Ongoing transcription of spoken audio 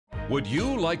Would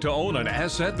you like to own an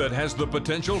asset that has the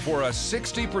potential for a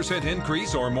 60%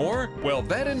 increase or more? Well,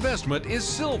 that investment is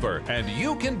silver, and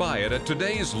you can buy it at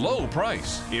today's low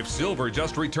price. If silver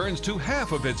just returns to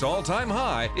half of its all-time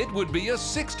high, it would be a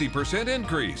 60%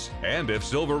 increase. And if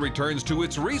silver returns to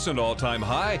its recent all-time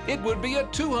high, it would be a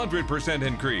 200%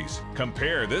 increase.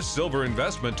 Compare this silver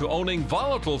investment to owning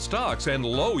volatile stocks and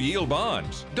low-yield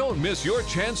bonds. Don't miss your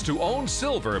chance to own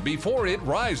silver before it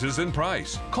rises in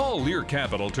price. Call Lear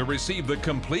Capital to receive the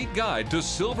complete guide to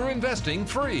silver investing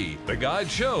free. The guide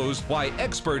shows why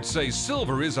experts say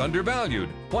silver is undervalued,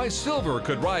 why silver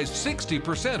could rise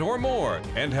 60% or more,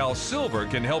 and how silver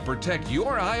can help protect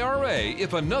your IRA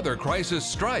if another crisis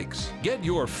strikes. Get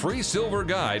your free silver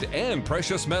guide and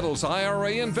precious metals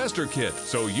IRA investor kit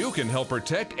so you can help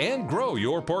protect and grow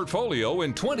your portfolio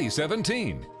in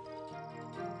 2017.